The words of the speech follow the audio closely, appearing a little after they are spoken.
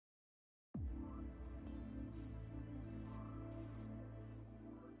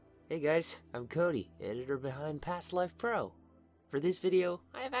Hey guys, I'm Cody, editor behind Past Life Pro. For this video,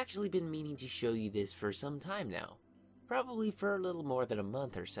 I have actually been meaning to show you this for some time now, probably for a little more than a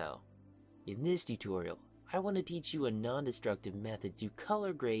month or so. In this tutorial, I want to teach you a non-destructive method to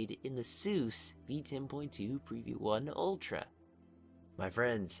color grade in the SEUS V10.2 Preview 1 Ultra. My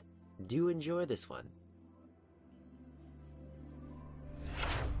friends, do enjoy this one.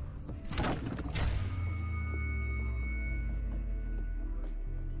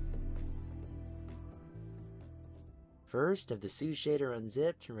 First, have the SEUS shader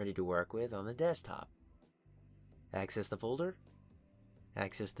unzipped and ready to work with on the desktop. Access the folder,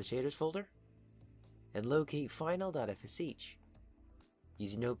 access the shaders folder, and locate final.fsh.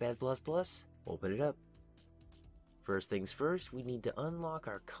 Using Notepad++, open it up. First things first, we need to unlock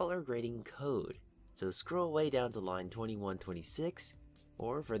our color grading code, so scroll way down to line 2126,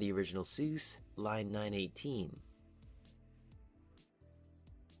 or for the original SEUS, line 918.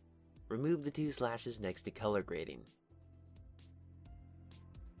 Remove the two slashes next to color grading.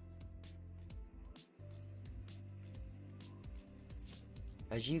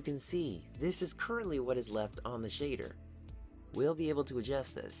 As you can see, this is currently what is left on the shader. We'll be able to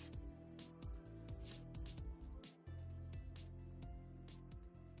adjust this.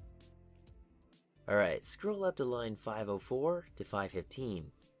 Alright, scroll up to line 504 to 515.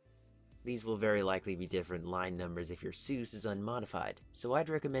 These will very likely be different line numbers if your SEUS is unmodified, so I'd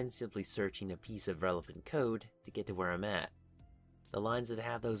recommend simply searching a piece of relevant code to get to where I'm at. The lines that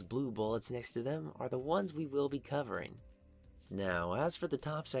have those blue bullets next to them are the ones we will be covering. Now, as for the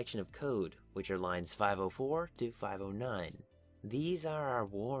top section of code, which are lines 504 to 509, these are our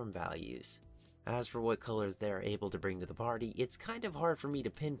warm values. As for what colors they're able to bring to the party, it's kind of hard for me to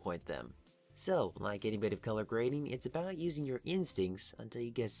pinpoint them. So, like any bit of color grading, it's about using your instincts until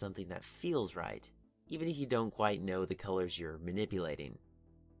you get something that feels right, even if you don't quite know the colors you're manipulating.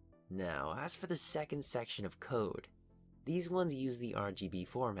 Now, as for the second section of code, these ones use the RGB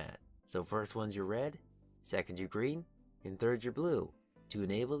format. So first one's your red, second your green, and third your blue. To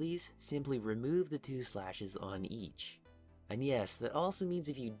enable these, simply remove the two slashes on each. And yes, that also means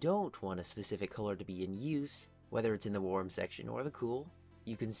if you don't want a specific color to be in use, whether it's in the warm section or the cool,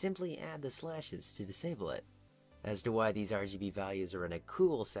 you can simply add the slashes to disable it. As to why these RGB values are in a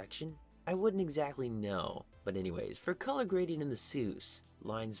cool section, I wouldn't exactly know, but anyways, for color grading in the SEUS,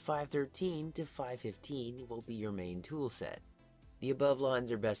 lines 513 to 515 will be your main toolset. The above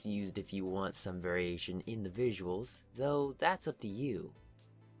lines are best used if you want some variation in the visuals, though that's up to you.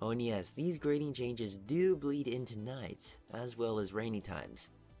 Oh and yes, these grading changes do bleed into nights, as well as rainy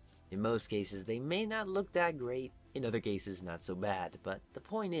times. In most cases they may not look that great, in other cases not so bad, but the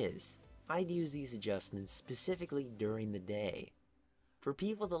point is, I'd use these adjustments specifically during the day. For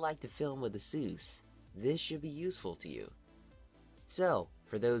people that like to film with the SEUS, this should be useful to you. So,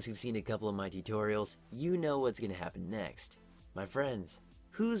 for those who've seen a couple of my tutorials, you know what's going to happen next. My friends,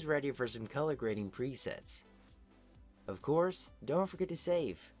 who's ready for some color grading presets? Of course, don't forget to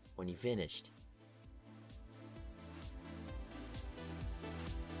save when you've finished.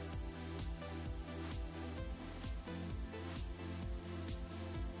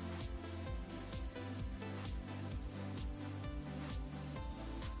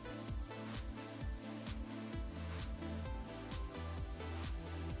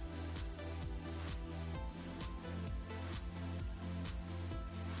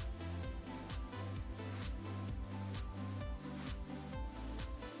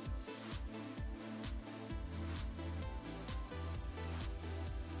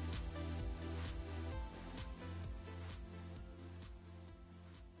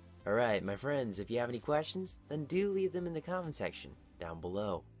 Alright, my friends, if you have any questions, then do leave them in the comment section down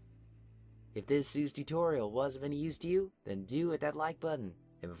below. If this SEUS tutorial was of any use to you, then do hit that like button.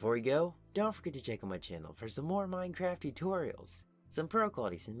 And before you go, don't forget to check out my channel for some more Minecraft tutorials, some pro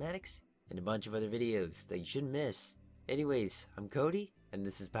quality cinematics, and a bunch of other videos that you shouldn't miss. Anyways, I'm Cody, and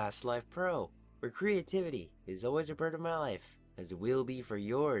this is Past Life Pro, where creativity is always a part of my life, as it will be for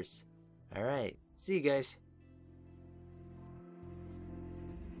yours. Alright, see you guys.